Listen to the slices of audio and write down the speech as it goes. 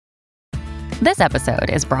This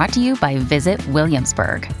episode is brought to you by Visit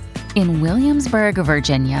Williamsburg. In Williamsburg,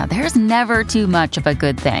 Virginia, there's never too much of a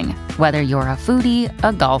good thing. Whether you're a foodie,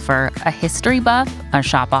 a golfer, a history buff, a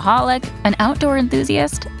shopaholic, an outdoor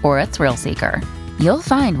enthusiast, or a thrill seeker, you'll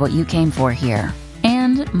find what you came for here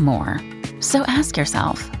and more. So ask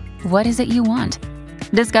yourself, what is it you want?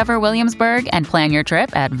 Discover Williamsburg and plan your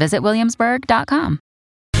trip at visitwilliamsburg.com.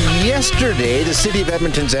 Yesterday, the City of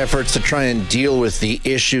Edmonton's efforts to try and deal with the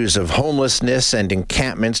issues of homelessness and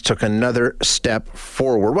encampments took another step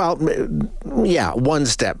forward. Well, yeah, one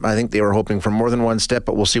step. I think they were hoping for more than one step,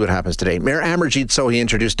 but we'll see what happens today. Mayor Amarjeet Sohi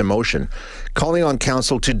introduced a motion calling on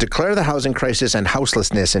council to declare the housing crisis and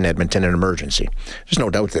houselessness in Edmonton an emergency. There's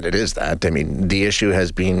no doubt that it is that. I mean, the issue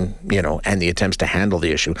has been, and the attempts to handle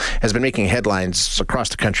the issue has been making headlines across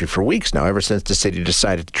the country for weeks now, ever since the city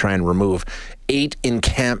decided to try and remove 8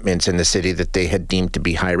 encampments in the city that they had deemed to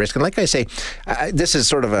be high risk. And like I say, this is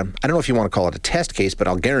sort of I don't know if you want to call it a test case, but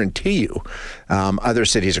I'll guarantee you other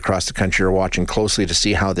cities across the country are watching closely to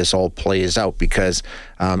see how this all plays out, because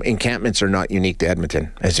encampments are not unique to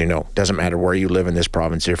Edmonton, as you know. Doesn't matter where you live in this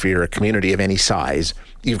province. If you're a community of any size,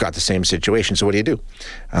 you've got the same situation. So what do?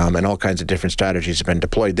 And all kinds of different strategies have been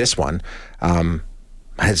deployed. This one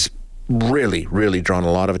has really drawn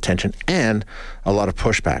a lot of attention and a lot of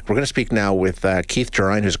pushback. We're going to speak now with Keith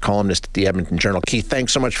Gerein, who's a columnist at the Edmonton Journal. Keith,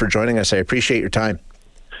 thanks so much for joining us. I appreciate your time.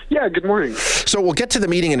 Yeah, good morning. So we'll get to the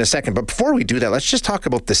meeting in a second, but before we do that, let's just talk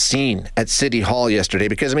about the scene at City Hall yesterday,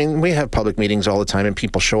 because, we have public meetings all the time and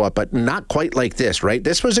people show up, but not quite like this, right?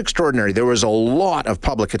 This was extraordinary. There was a lot of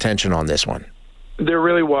public attention on this one. There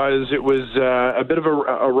really was. It was a bit of a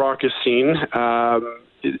raucous scene.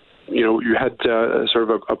 You had sort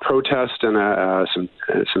of a protest and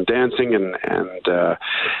some dancing and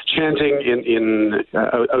chanting in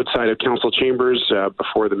outside of council chambers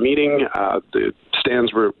before the meeting. The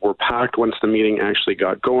stands were packed once the meeting actually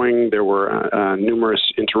got going. There were numerous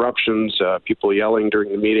interruptions, people yelling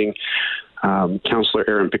during the meeting. Councillor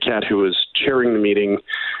Aaron Paquette, who was chairing the meeting,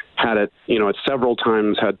 had it, at several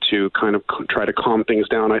times had to kind of try to calm things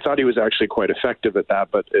down. I thought he was actually quite effective at that,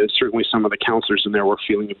 but certainly some of the councillors in there were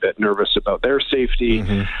feeling a bit nervous about their safety.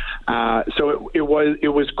 Mm-hmm. So it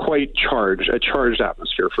was quite a charged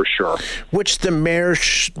atmosphere for sure. Which the mayor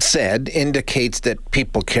said indicates that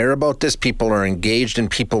people care about this, people are engaged, and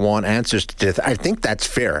people want answers to this. I think that's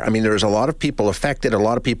fair. There's a lot of people affected, a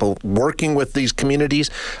lot of people working with these communities,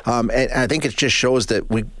 and I think it just shows that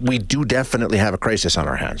we do definitely have a crisis on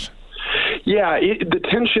our hands. Yeah, the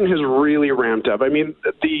tension has really ramped up.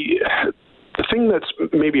 The thing that's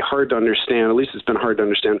maybe hard to understand, at least it's been hard to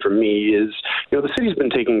understand for me, is, the city's been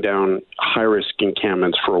taking down high-risk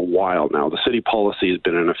encampments for a while now. The city policy has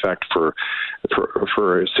been in effect for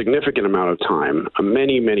a significant amount of time.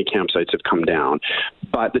 Many campsites have come down,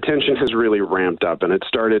 but the tension has really ramped up, and it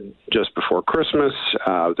started just before Christmas.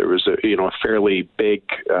 There was a fairly big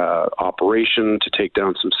operation to take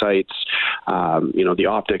down some sites. The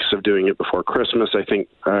optics of doing it before Christmas, I think,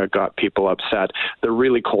 got people upset. The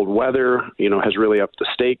really cold weather, has really upped the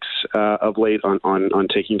stakes of late on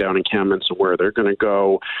taking down encampments and where they're going to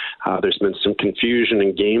go. There's been some confusion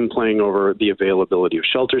and game playing over the availability of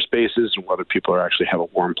shelter spaces and whether people actually have a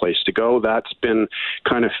warm place to go. That's been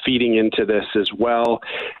kind of feeding into this as well.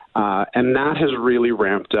 And that has really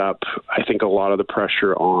ramped up, I think, a lot of the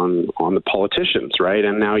pressure on the politicians, right?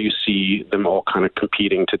 And now you see them all kind of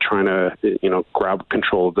competing to trying to, grab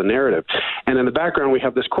control of the narrative. And in the background, we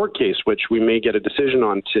have this court case, which we may get a decision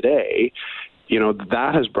on today.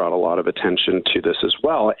 That has brought a lot of attention to this as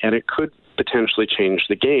well. And it could potentially change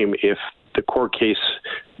the game if the court case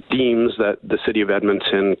deems that the city of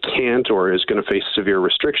Edmonton can't or is going to face severe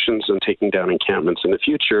restrictions on taking down encampments in the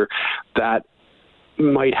future. That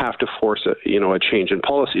might have to force a change in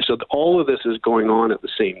policy. So all of this is going on at the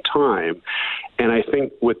same time. And I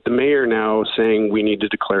think with the mayor now saying we need to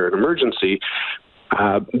declare an emergency,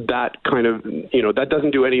 that kind of, that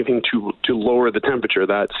doesn't do anything to lower the temperature.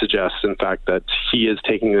 That suggests, in fact, that he is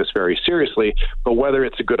taking this very seriously. But whether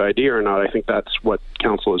it's a good idea or not, I think that's what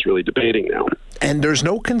council is really debating now. And there's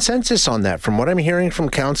no consensus on that from what I'm hearing from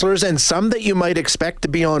councillors, and some that you might expect to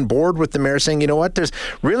be on board with the mayor saying, there's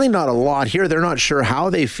really not a lot here. They're not sure how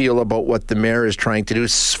they feel about what the mayor is trying to do.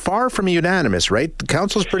 It's far from unanimous, right? The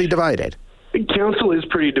council's pretty divided. Council is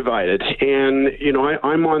pretty divided, and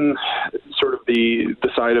I'm on sort of the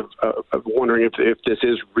side of wondering if this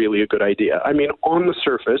is really a good idea. On the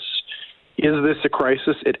surface, is this a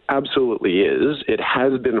crisis? It absolutely is. It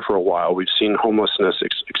has been for a while. We've seen homelessness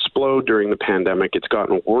explode during the pandemic. It's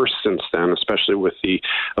gotten worse since then, especially with the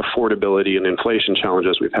affordability and inflation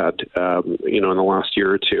challenges we've had, in the last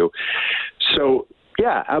year or two. So,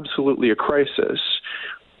 Yeah, absolutely a crisis.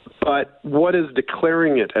 But what is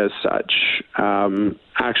declaring it as such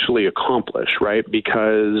actually accomplish, right?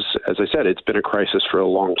 Because, as I said, it's been a crisis for a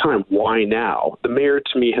long time. Why now? The mayor,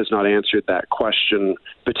 to me, has not answered that question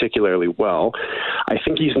particularly well. I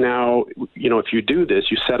think he's now, if you do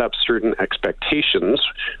this, you set up certain expectations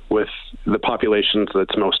with the populations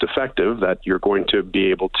that's most effective, that you're going to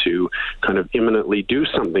be able to kind of imminently do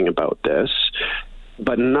something about this.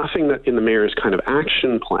 But nothing that in the mayor's kind of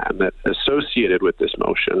action plan that associated with this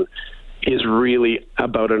motion is really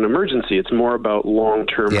about an emergency. It's more about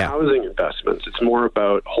long-term housing investments. It's more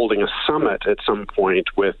about holding a summit at some point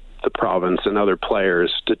with the province and other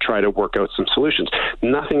players to try to work out some solutions.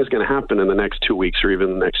 Nothing is going to happen in the next 2 weeks or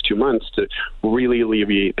even the next 2 months to really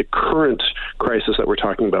alleviate the current crisis that we're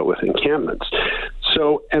talking about with encampments.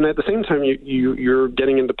 So, and at the same time, you're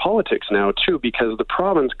getting into politics now, too, because the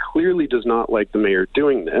province clearly does not like the mayor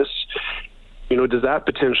doing this. Does that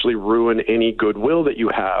potentially ruin any goodwill that you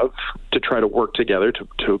have to try to work together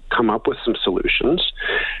to come up with some solutions?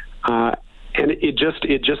 And it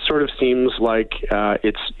just sort of seems like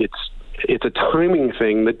it's a timing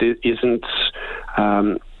thing that isn't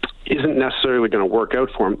necessarily going to work out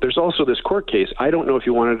for him. There's also this court case. I don't know if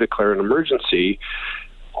you want to declare an emergency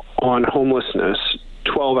on homelessness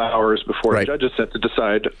 12 hours before a judge is set to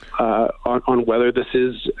decide on whether this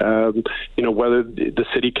is, whether the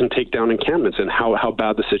city can take down encampments and how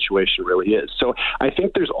bad the situation really is. So I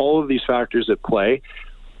think there's all of these factors at play.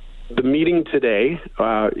 The meeting today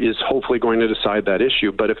is hopefully going to decide that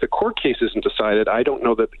issue. But if the court case isn't decided, I don't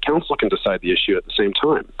know that the council can decide the issue at the same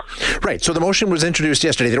time. Right. So the motion was introduced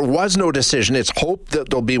yesterday. There was no decision. It's hoped that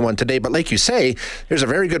there'll be one today. But like you say, there's a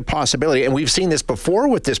very good possibility. And we've seen this before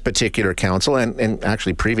with this particular council and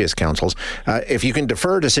actually previous councils. If you can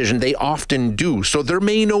defer a decision, they often do. So there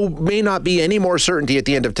may not be any more certainty at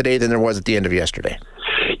the end of today than there was at the end of yesterday.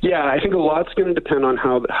 Yeah, I think a lot's going to depend on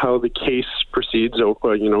how the case proceeds,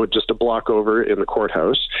 just a block over in the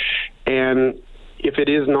courthouse. And if it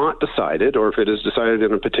is not decided, or if it is decided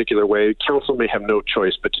in a particular way, council may have no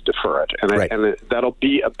choice but to defer it. And that'll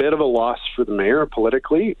be a bit of a loss for the mayor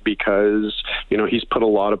politically, because, he's put a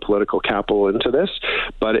lot of political capital into this.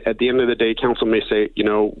 But at the end of the day, council may say,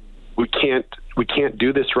 we can't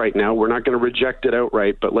do this right now. We're not going to reject it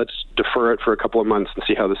outright, but let's defer it for a couple of months and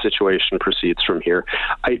see how the situation proceeds from here.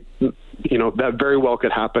 That very well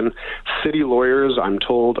could happen. City lawyers, I'm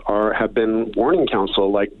told, have been warning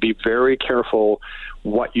council, be very careful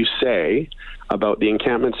what you say about the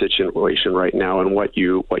encampment situation right now and what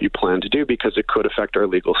you plan to do, because it could affect our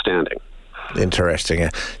legal standing. Interesting.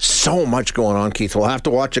 So much going on, Keith. We'll have to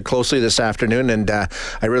watch it closely this afternoon, and I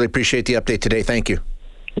really appreciate the update today. Thank you.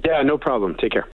 Yeah, no problem. Take care.